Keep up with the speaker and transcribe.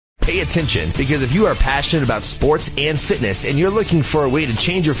pay attention, because if you are passionate about sports and fitness and you're looking for a way to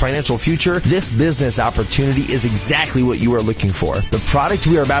change your financial future, this business opportunity is exactly what you are looking for. The product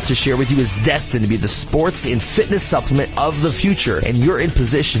we are about to share with you is destined to be the sports and fitness supplement of the future, and you're in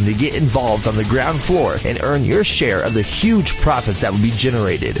position to get involved on the ground floor and earn your share of the huge profits that will be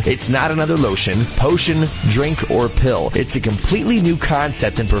generated. It's not another lotion, potion, drink, or pill. It's a completely new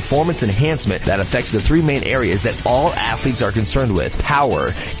concept and performance enhancement that affects the three main areas that all athletes are concerned with: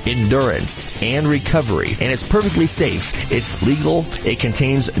 power, endurance, and recovery. And it's perfectly safe. It's legal, it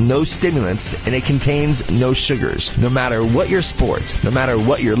contains no stimulants, and it contains no sugars. No matter what your sport, no matter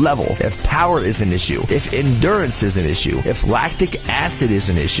what your level, if power is an issue, if endurance is an issue, if lactic acid is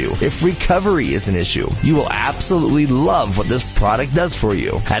an issue, if recovery is an issue, you will absolutely love what this product does for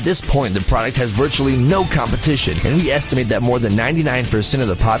you. At this point, the product has virtually no competition, and we estimate that more than 99% of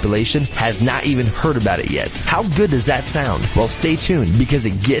the population has not even heard about it yet. How good does that sound? Well, stay tuned, because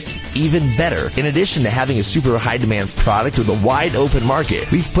it gets even better. In addition to having a super high demand product with a wide open market,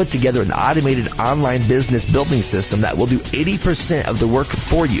 we've put together an automated online business building system that will do 80% of the work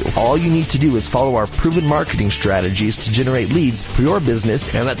for you. All you need to do is follow our proven marketing strategies to generate leads for your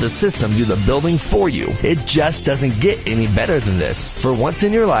business and let the system do the building for you. It just doesn't get any better than this. For once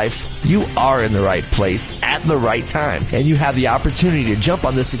in your life, you are in the right place at the right time, and you have the opportunity to jump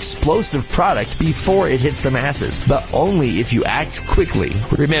on this explosive product before it hits the masses, but only if you act quickly.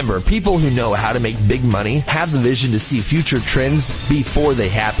 Remember, people who know how to make big money have the vision to see future trends before they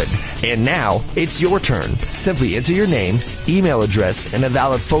happen. And now, it's your turn. Simply enter your name, email address, and a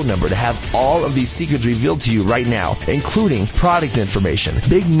valid phone number to have all of these secrets revealed to you right now, including product information,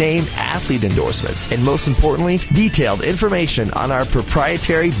 big name athlete endorsements, and most importantly, detailed information on our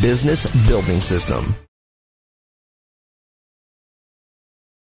proprietary business building system.